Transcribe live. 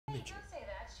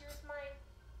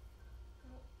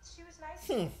She was nice.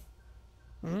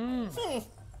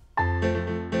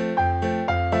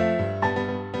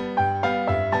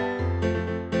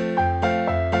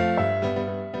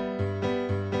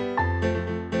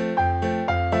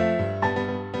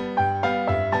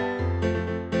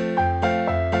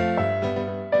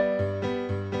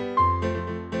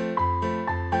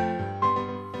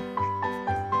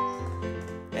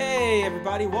 Hey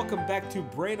everybody, welcome back to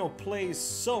Brainal Plays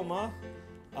SOMA.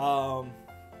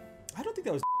 I don't think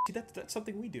that was that's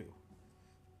something we do.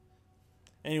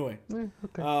 Anyway,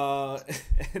 Okay.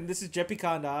 and this is Jeppy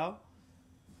Condile.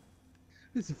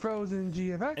 This is Frozen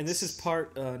GFX. And this is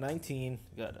part 19.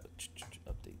 Gotta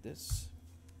update this.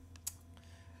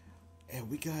 And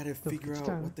we gotta figure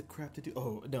out what the crap to do.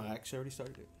 Oh no, I actually already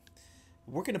started it.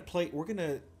 We're gonna play. We're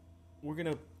gonna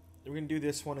do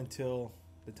this one until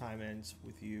the time ends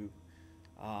with you.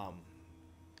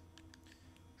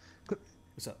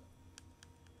 What's up?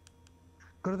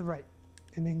 Go to the right,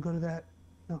 and then go to that.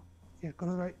 No, yeah, go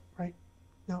to the right. Right.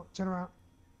 No, turn around.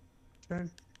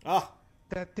 Turn. Ah,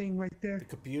 that thing right there. the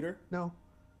computer. No,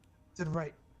 to the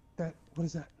right. That. What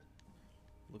is that?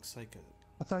 Looks like a.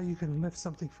 I thought you could lift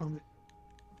something from it.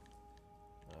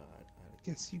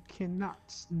 Guess you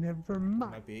cannot. Never I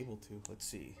mind. might be able to. Let's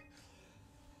see.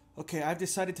 Okay, I've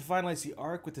decided to finalize the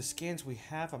arc with the scans we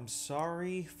have. I'm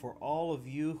sorry for all of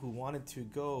you who wanted to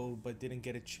go but didn't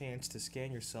get a chance to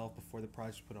scan yourself before the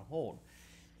project was put on hold.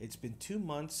 It's been 2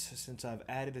 months since I've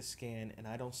added a scan, and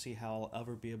I don't see how I'll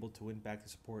ever be able to win back the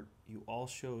support you all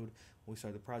showed when we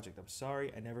started the project. I'm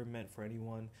sorry, I never meant for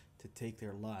anyone to take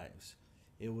their lives.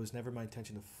 It was never my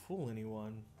intention to fool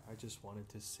anyone. I just wanted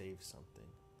to save something.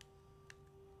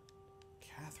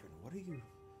 Catherine, what are you...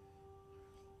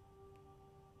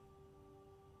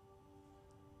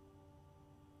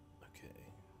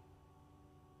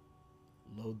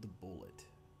 Load the bullet.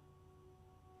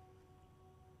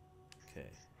 Okay.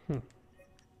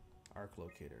 Arc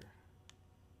locator.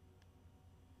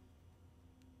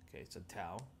 Okay, it's a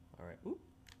towel. Alright. Oop.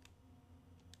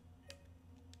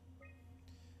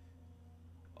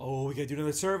 Oh, we gotta do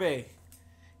another survey.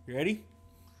 You ready?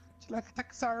 Would you like to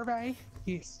take a survey?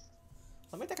 Yes.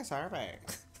 Let me take a survey.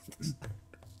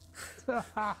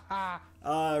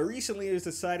 Recently it was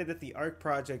decided that the ARC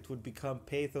project would become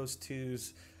Pathos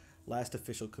 2's last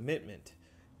official commitment.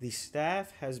 The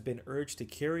staff has been urged to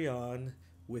carry on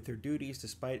with their duties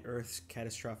despite Earth's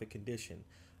catastrophic condition.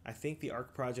 I think the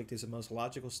ARC project is the most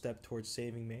logical step towards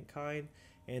saving mankind,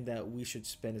 and that we should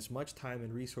spend as much time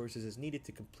and resources as needed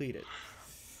to complete it.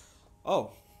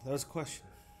 Oh, that was a question.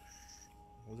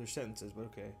 Those are sentences, but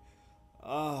okay.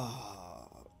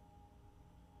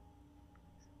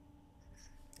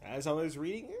 As I was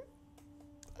reading it,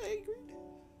 I agreed.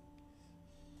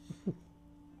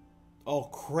 Oh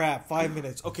crap, 5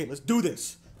 minutes. Okay, let's do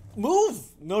this. Move!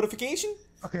 Notification?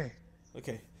 Okay.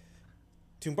 Okay.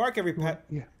 To embark every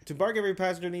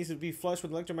passenger needs to be flushed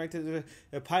with electromagnetic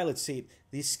pilot seat.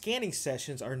 These scanning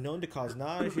sessions are known to cause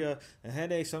nausea and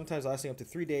headache, sometimes lasting up to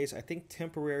 3 days. I think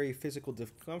temporary physical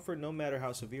discomfort, no matter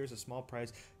how severe, is a small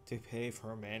price to pay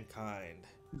for mankind.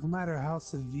 No matter how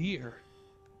severe.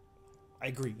 I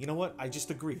agree. You know what? I just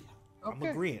agree. Okay. I'm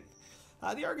agreeing.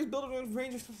 The Ark is built in a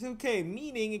range of 2K,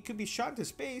 meaning it could be shot into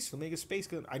space. Omega space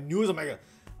gun. I knew it was Omega.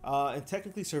 And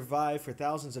technically survive for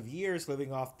thousands of years,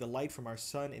 living off the light from our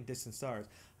sun and distant stars.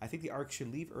 I think the Ark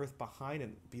should leave Earth behind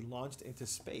and be launched into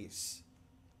space.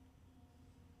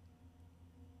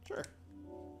 Sure.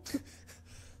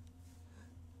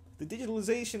 The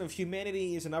digitalization of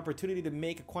humanity is an opportunity to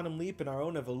make a quantum leap in our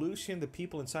own evolution. The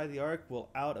people inside the Ark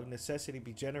will, out of necessity,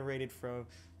 be generated from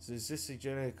existing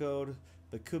genetic code,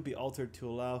 but could be altered to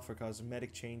allow for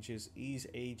cosmetic changes, ease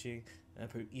aging,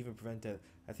 and even prevent death.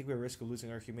 I think we're at risk of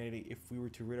losing our humanity if we were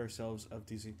to rid ourselves of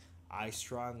disease. I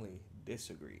strongly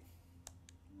disagree.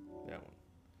 That one.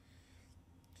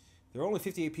 There are only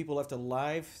 58 people left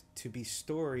alive to be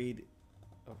stored.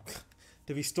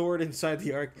 To be stored inside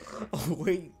the Ark. A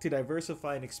way to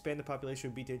diversify and expand the population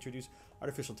would be to introduce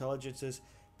artificial intelligences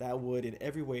that would in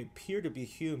every way appear to be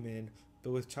human,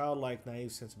 but with childlike,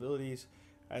 naive sensibilities.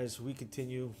 As we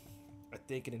continue, I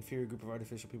think an inferior group of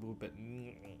artificial people, but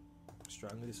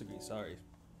strongly disagree. Sorry.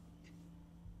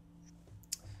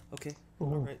 Okay.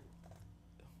 All right.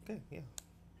 Okay. Yeah.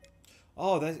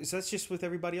 Oh, that's just with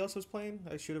everybody else who's playing.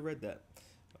 I should have read that.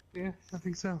 Yeah, I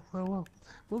think so. Oh well.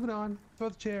 Moving on. Throw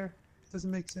the chair.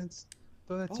 Doesn't make sense.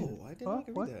 Throw that too. Oh, I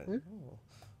didn't read that. Oh.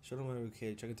 Show them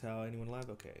okay. Check it out. Anyone live?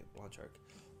 Okay. Launch arc.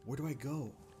 Where do I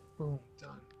go? Boom.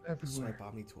 Done. Everywhere. Swipe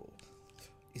Omni tool.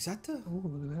 Is that the? Oh,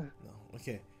 look at that. No.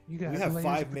 Okay. You got we have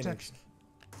 5 minutes.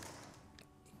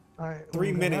 All right.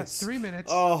 3 minutes. 3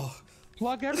 minutes. Oh,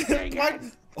 Plug everything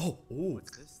in. Oh, ooh.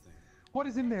 What's this thing? What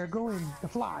is in there? Go in. The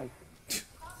fly. Of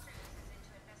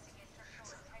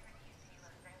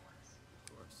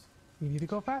course. You need to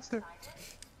go faster.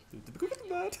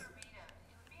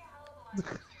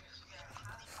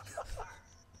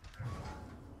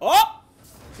 Oh!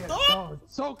 Yeah, Oh! oh,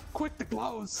 it's so quick to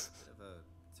close. Bit of a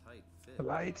tight fit. The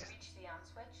light. Reach the on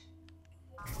switch.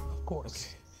 Of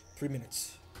course. 3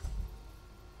 minutes.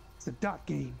 It's a dot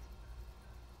game.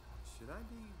 Should I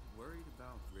be worried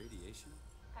about radiation?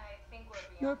 I think we're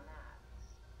beyond Yep.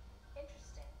 that.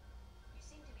 Interesting. You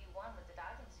seem to be one with the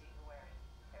diving suit you're wearing.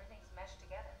 Everything's meshed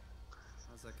together.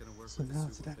 How's that gonna work So with now the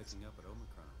it's suit we're that- picking up at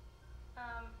Omicron?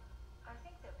 I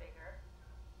think they're bigger.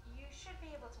 You should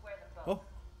be able to wear them both. Oh.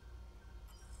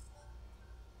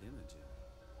 IMOGEN.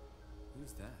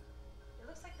 Who's that? It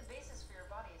looks like the basis for your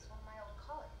body is one of my old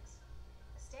colleagues.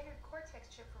 A standard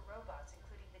cortex chip for robots,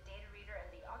 including the data reader and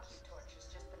the torch, has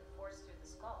just been forced through the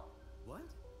skull. What?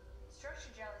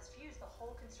 Structure gel has fused the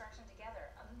whole construction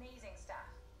together. Amazing stuff.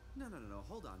 No,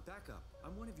 hold on, back up.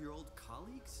 I'm one of your old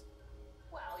colleagues?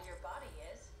 Well, your body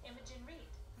is. Imogen Reed.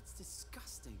 That's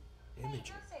disgusting. Hey,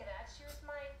 Imogen. don't say that. She was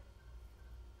my...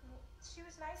 She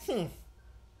was nice. The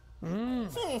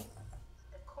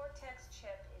cortex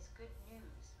chip is good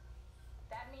news.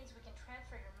 That means we can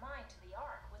transfer your mind to the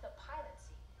Ark with a pilot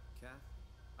seat. Kath,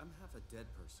 I'm half a dead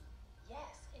person.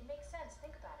 Yes, it makes sense.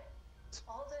 Think about it.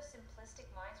 All those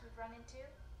simplistic minds we've run into,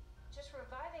 just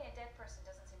reviving a dead person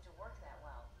doesn't seem to work that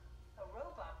well. A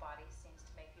robot body seems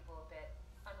to make people a bit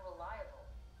unreliable.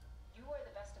 You are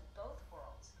the best of both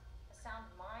worlds. A sound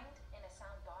mind and a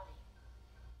sound body.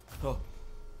 Oh.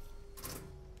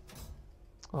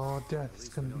 Oh, death is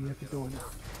gonna be at the door now.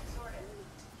 Sort of.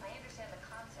 I understand the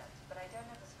concept, but I don't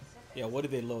know the specifics. Yeah, what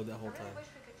did they load that whole I really time?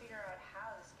 wish we could figure out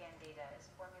how the scan data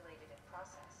is formulated and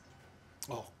processed.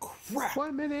 Oh, crap!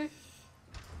 1 minute.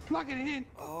 Plug it in.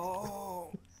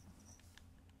 Oh.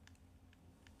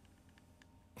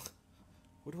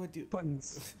 What do I do?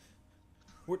 Buttons.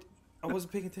 What? I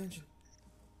wasn't paying attention.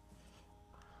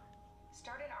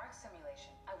 Start an ARC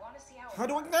simulation. I want to see how. How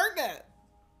do I learn that?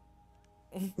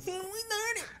 How do we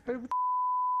learn it?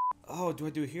 Oh, do I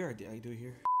do it here? I do it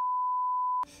here.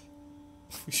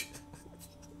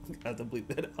 I have to bleep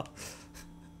that out.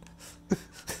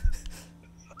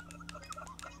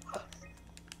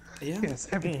 Yeah. Yes,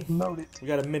 everything loaded. We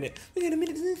got a minute. We got a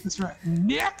minute. That's right.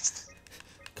 Next.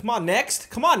 Come on,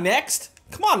 next. Come on, next.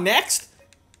 Come on, next.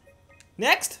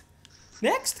 Next.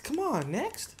 Next. Come on,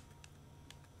 next.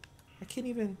 I can't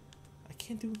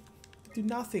do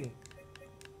nothing.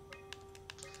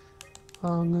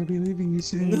 Oh, I'm gonna be leaving you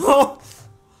soon. No. I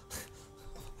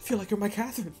feel like you're my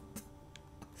Catherine.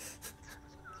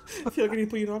 I feel like I need to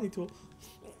put you in an audio tool.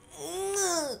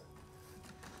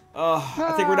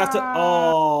 I think we're gonna have to.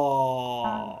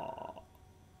 Oh.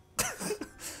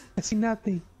 I see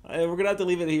nothing. We're gonna have to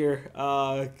leave it here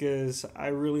because I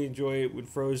really enjoy it when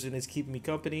Frozen is keeping me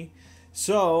company.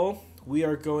 So we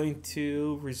are going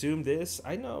to resume this.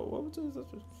 I know what was it?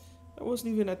 I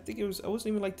wasn't even. I think it was. I wasn't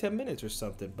even like 10 minutes or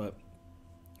something, but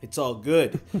it's all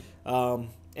good.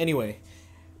 Anyway,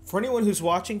 for anyone who's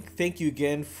watching, thank you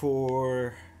again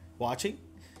for watching,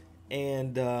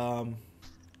 and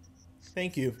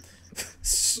thank you.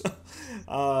 So,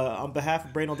 on behalf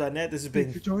of Brainal.net, this has Thank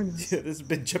you been for joining us. this has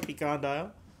been Jumpy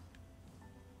Condile.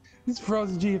 This is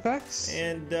Frozen GFX.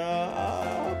 And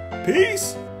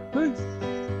peace. Peace.